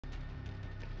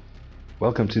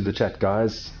Welcome to the chat,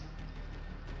 guys.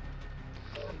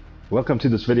 Welcome to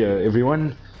this video,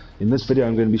 everyone. In this video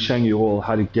I'm going to be showing you all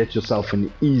how to get yourself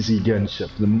an easy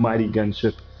gunship, the mighty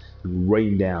gunship, and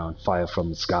rain down fire from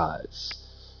the skies.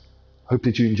 Hope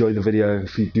that you enjoy the video.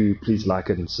 If you do, please like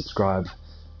it and subscribe.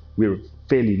 We're a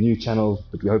fairly new channel,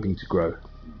 but we're hoping to grow.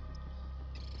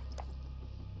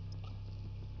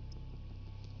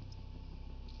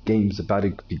 Game's about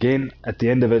to begin. At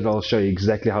the end of it, I'll show you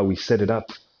exactly how we set it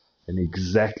up and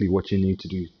exactly what you need to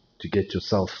do to get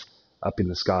yourself up in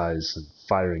the skies and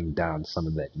firing down some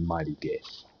of that mighty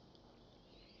death.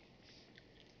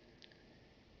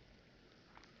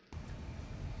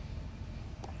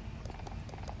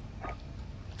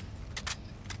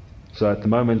 So at the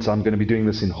moment I'm going to be doing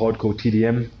this in hardcore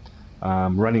TDM,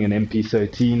 running an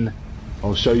MP13.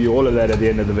 I'll show you all of that at the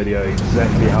end of the video,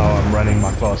 exactly how I'm running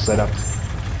my class setup.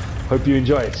 Hope you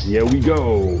enjoy it. Here we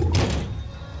go.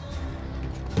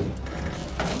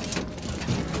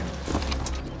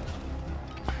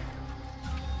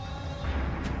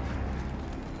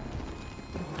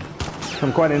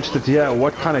 I'm quite interested to hear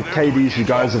what kind of KDs you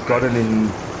guys have gotten in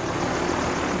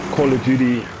Call of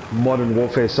Duty Modern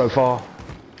Warfare so far.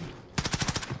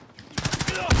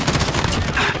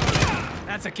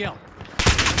 That's a kill.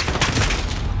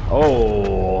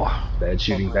 Oh, bad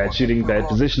shooting, bad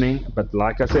positioning. But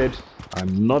like I said,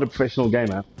 I'm not a professional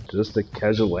gamer, just a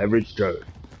casual average Joe.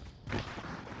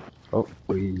 Oh,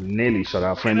 we nearly shot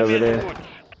our friend over there.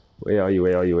 Where are you?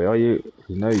 Where are you? Where are you?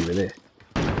 You know you were there.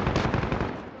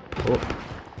 Oh.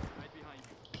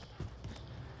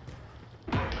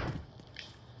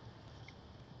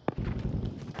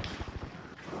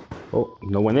 Oh,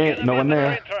 no one there, no one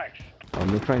there. On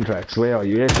the train tracks, where are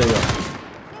you? Yes, there you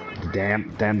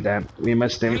are. Damn, we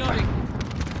missed him.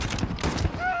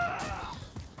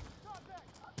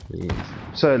 Yes.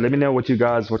 So let me know what kind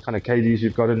of KDs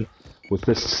you've gotten with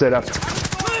this setup.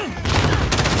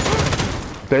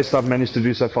 Best I've managed to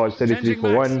do so far is 33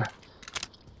 for 1.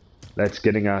 That's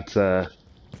getting out, oh,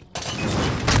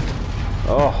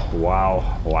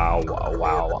 wow.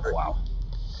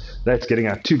 That's getting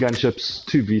out 2 gunships,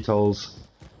 2 VTOLs,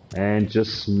 and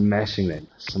just smashing them.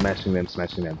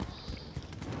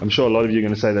 I'm sure a lot of you are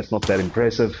going to say that's not that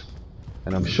impressive,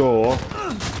 and I'm sure...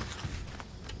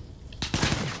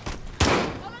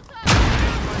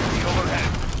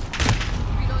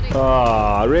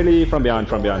 Ah, really? From behind.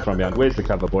 Where's the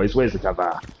cover, boys? Where's the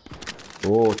cover?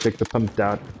 Oh, check the pumped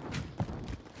out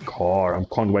car. I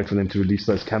can't wait for them to release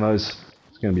those camos.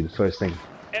 It's going to be the first thing.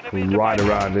 We'll ride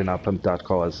around in our pumped out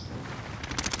cars.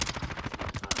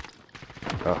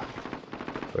 Oh.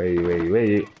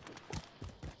 Wait.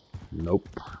 Nope.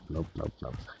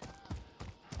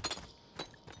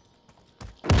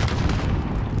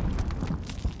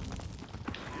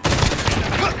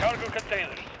 Cargo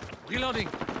containers. Reloading.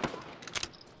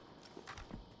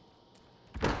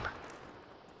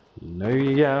 We know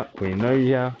you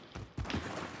here.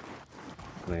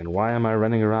 And why am I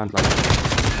running around like that?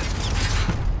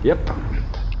 Yep.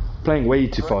 Playing way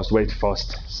too fast.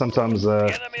 Sometimes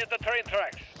Enemy at the train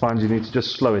tracks. find you need to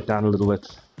just slow it down a little bit.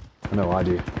 I know I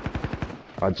do.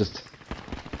 I just...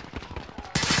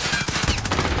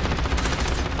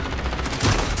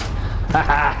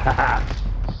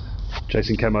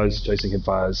 Chasing camos, chasing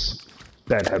hipfires.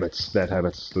 Bad habits.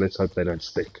 Let's hope they don't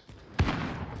stick.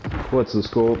 What's the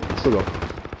score? Still got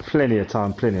plenty of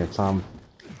time.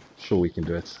 Sure we can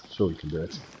do it.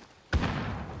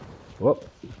 Whoop.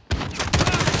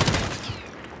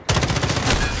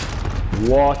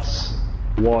 What?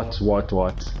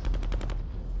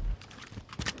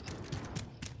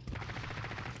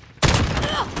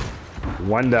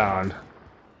 One down.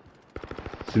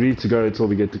 3 to go until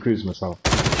we get to cruise missile.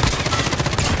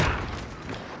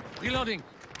 Reloading.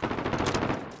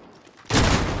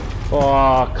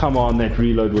 Oh, come on, that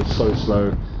reload was so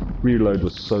slow.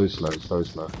 So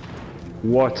slow.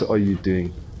 What are you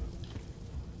doing?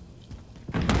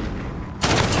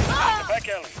 Back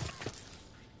alley.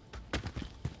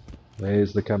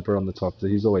 Where's the camper on the top?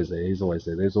 He's always there. There's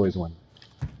always one.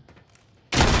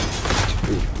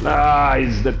 Ah,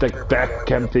 he's the back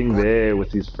camping there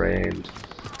with his friend.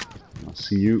 I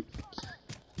see you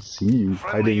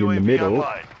hiding in the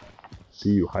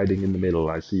middle.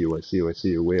 I see you.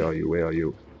 Where are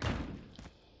you?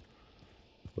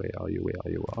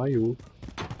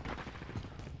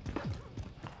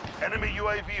 Enemy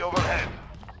UAV overhead.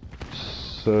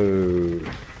 So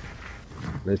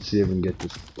let's see if we can get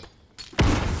this.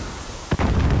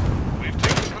 We've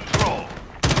taken control.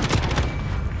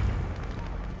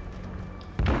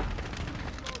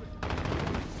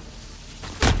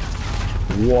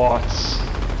 What?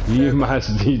 You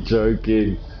must be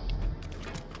joking.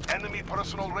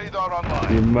 Personal radar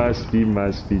online. You must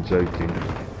be joking.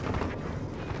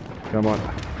 Come on.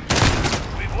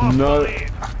 We've lost No. the lead.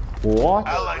 What?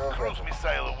 Allied cruise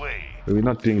missile away. We're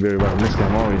not doing very well in this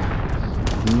game, are we?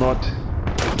 Not.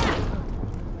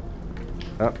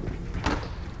 Up.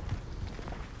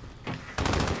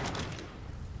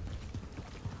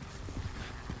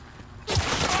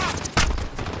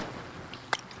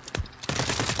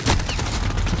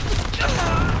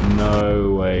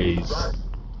 No ways.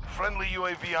 Friendly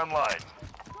UAV online.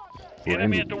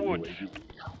 Enemy at the woods.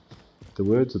 The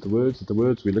words, at the words, at the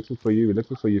words. We're looking for you. We're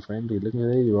looking for you, friend. We're looking.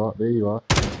 There you are. There you are.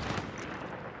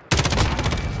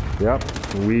 Yep.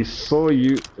 We saw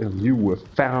you, and you were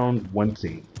found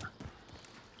wanting.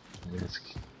 Let's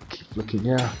keep looking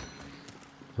here.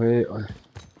 Where?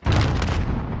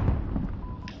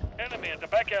 Enemy at the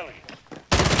back alley.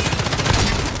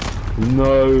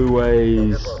 No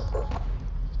ways.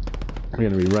 We're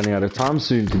gonna be running out of time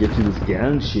soon to get to this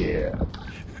gunship.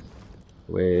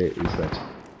 Where is that?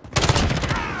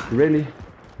 Really?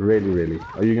 Really?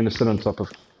 Are you gonna sit on top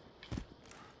of...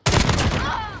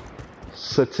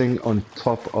 Sitting on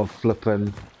top of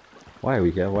flippin'... Why are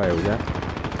we here? Why are we here?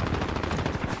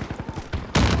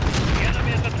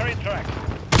 Enemy at the train track.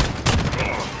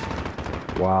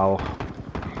 Wow.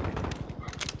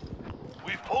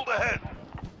 We've pulled ahead.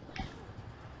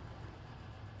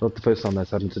 Not the first time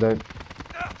that's happened today.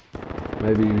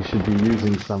 Maybe we should be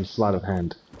using some sleight of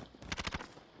hand.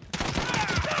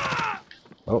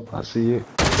 Oh, I see you.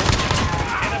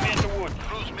 Enemy in the woods.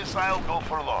 Cruise missile go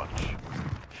for launch.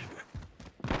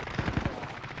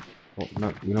 Oh,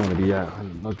 no, we don't want to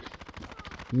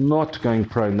be not going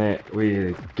prone there.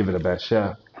 We give it a bash,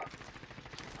 yeah.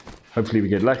 Hopefully we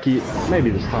get lucky.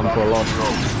 Maybe this time for a lot.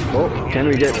 Oh, can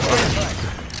we get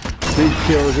big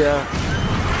kill here?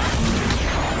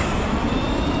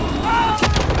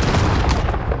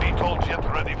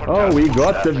 Oh, we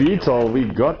got the VTOL. We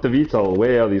got the VTOL.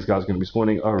 Where are these guys going to be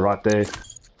spawning? Oh, right there.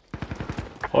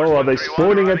 Oh, are they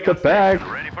spawning at the back?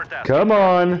 Come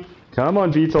on. Come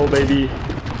on, VTOL, baby.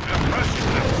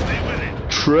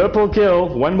 Triple kill.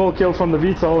 One more kill from the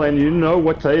VTOL, and you know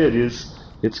what day it is.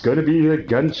 It's going to be the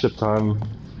gunship time.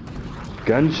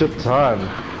 Gunship time.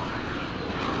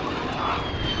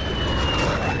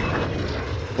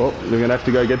 Oh, we're going to have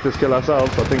to go get this kill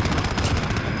ourselves, I think.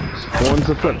 Spawns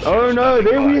are flipped. Oh no,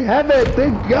 there we have it,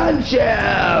 the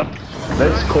gunship!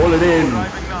 Let's call it in.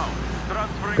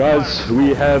 Guys,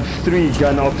 we have 3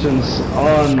 gun options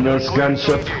on this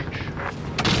gunship.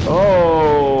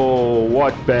 Oh,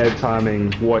 what bad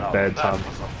timing, what bad timing.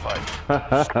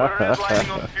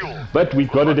 But we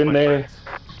got it in there.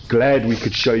 Glad we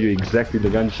could show you exactly the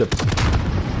gunship.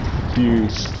 If you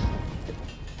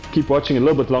keep watching a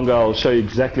little bit longer, I'll show you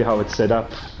exactly how it's set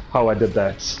up, how I did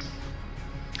that.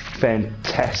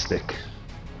 Fantastic.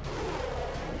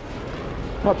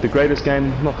 Not the greatest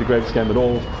game at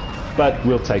all, but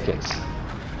we'll take it.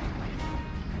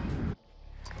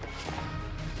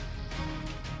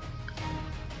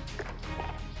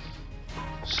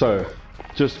 So,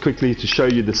 just quickly to show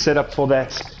you the setup for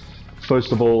that.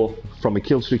 First of all, from a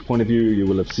kill streak point of view, you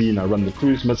will have seen I run the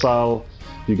cruise missile.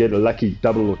 You get a lucky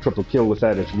double or triple kill with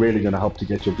that, it's really going to help to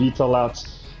get your VTOL out.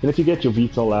 And if you get your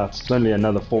VTOL out, it's only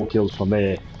another 4 kills from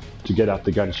there to get out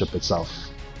the gunship itself.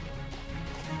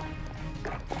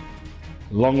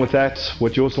 Along with that,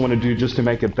 what you also want to do just to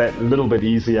make it that little bit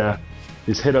easier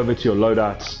is head over to your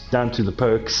loadouts, down to the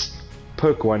perks,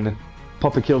 perk 1,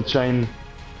 pop a kill chain.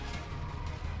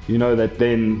 You know that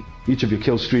then each of your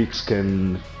kill streaks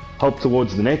can help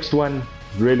towards the next one,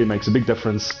 really makes a big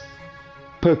difference.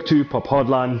 Perk 2, pop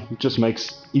hardline, just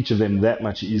makes each of them that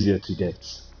much easier to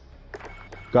get.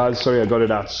 Guys, sorry I got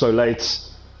it out so late,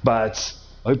 but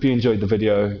I hope you enjoyed the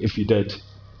video. If you did,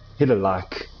 hit a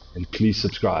like and please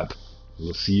subscribe.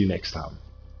 We'll see you next time.